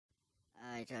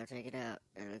Alright, y'all, check it out.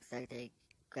 It looks like they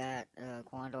got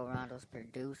Quando Rondo's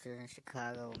producer in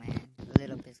Chicago, man.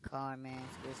 Lit up his car, man.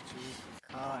 Swiss cheese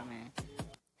his car, man.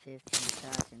 15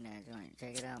 shots in that joint.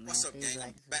 Check it out, man. What's up, Please gang? like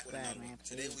I'm and back with subscribe, another man. one.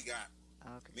 Today we got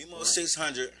Mimo Support.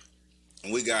 600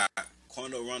 and we got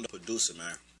Quando Rondo producer,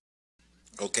 man.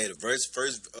 Okay, the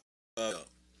first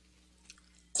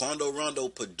Quando Rondo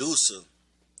producer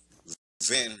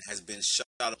Vin has been shot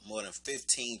up more than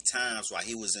 15 times while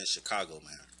he was in Chicago,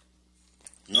 man.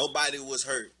 Nobody was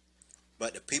hurt,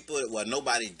 but the people, well,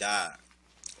 nobody died.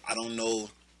 I don't know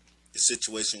the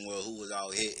situation where who was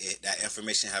out here. That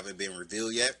information haven't been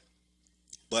revealed yet.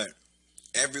 But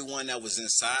everyone that was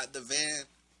inside the van,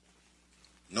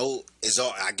 is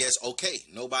all, I guess, okay.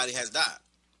 Nobody has died.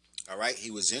 All right. He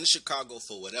was in Chicago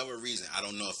for whatever reason. I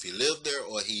don't know if he lived there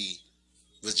or he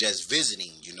was just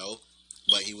visiting, you know.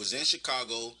 But he was in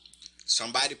Chicago.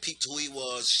 Somebody peeked who he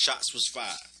was. Shots was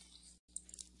fired.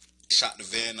 Shot the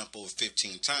van up over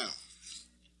 15 times.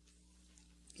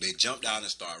 They jumped out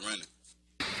and started running.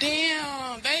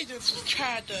 Damn, they just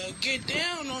tried to get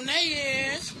down on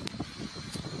their ass.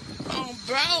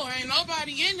 Bro, ain't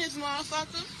nobody in this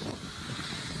motherfucker.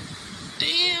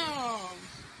 Damn.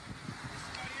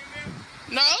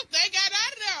 No, they got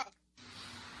out of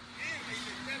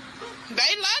there.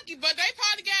 They lucky, but they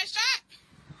probably got shot.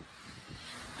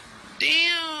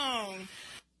 Damn.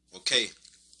 Okay.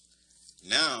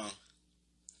 Now,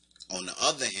 on the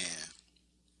other hand,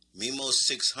 Mimo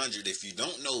 600, if you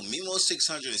don't know, Mimo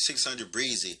 600 and 600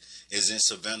 Breezy is in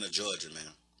Savannah, Georgia,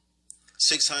 man.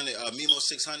 Mimo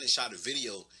 600 shot a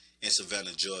video in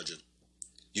Savannah, Georgia.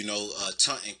 You know,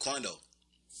 Tunt and Quando.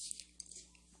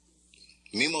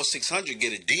 Mimo 600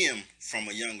 get a DM from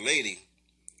a young lady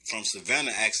from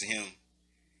Savannah asking him,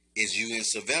 "Is you in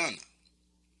Savannah?"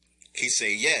 He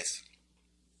say yes.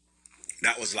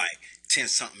 That was like 10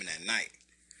 something that night.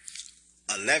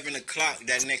 11 o'clock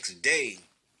that next day,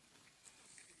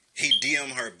 he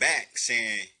DM her back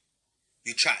saying,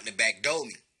 "You tried to backdoor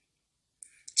me."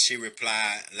 She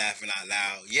replied, laughing out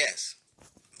loud, "Yes."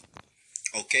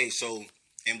 Okay, so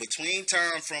in between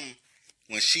time from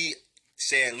when she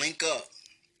said link up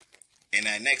and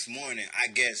that next morning, I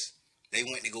guess they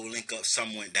went to go link up,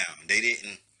 something went down. They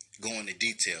didn't go into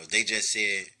details. They just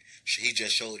said, he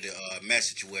just showed the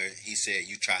message where he said,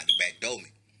 "You tried to backdoor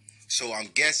me." So I'm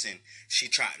guessing she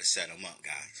tried to set him up,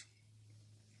 guys.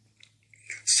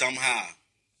 Somehow.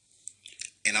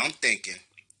 And I'm thinking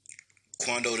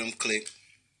Quando them click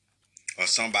or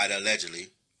somebody allegedly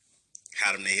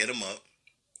had him to hit him up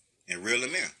and reel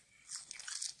him in.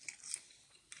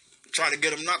 Try to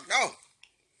get him knocked out.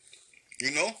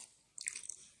 You know?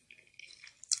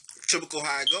 Typical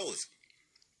how it goes.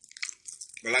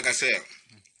 But like I said,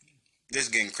 this is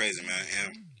getting crazy, man.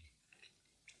 And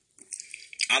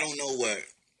I don't know what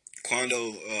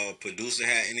Quando producer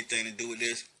had anything to do with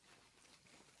this.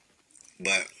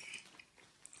 But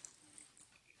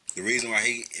the reason why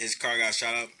his car got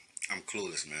shot up, I'm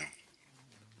clueless, man.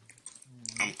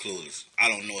 I'm clueless. I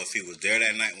don't know if he was there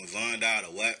that night when Von died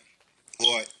or what.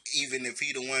 Or even if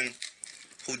he the one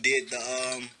who did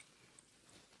the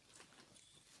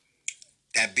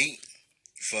that beat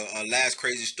for Last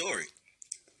Crazy Story.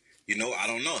 You know, I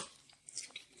don't know.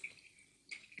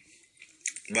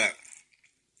 But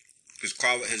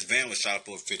his van was shot up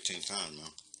over 15 times,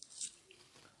 man.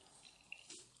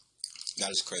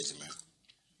 That is crazy, man.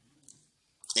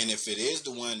 And if it is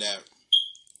the one that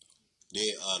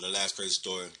did the Last Crazy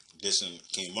Story, dissing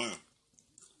King Von,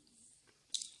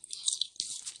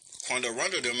 Quando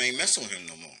Rondo them ain't messing with him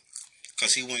no more.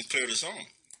 Because he wouldn't clear the song.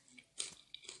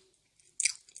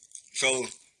 So,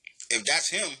 if that's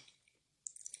him,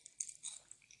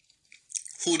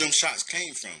 who them shots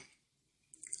came from?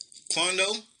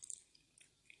 Quando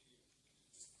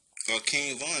or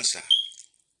King Von side?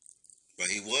 But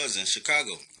he was in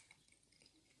Chicago.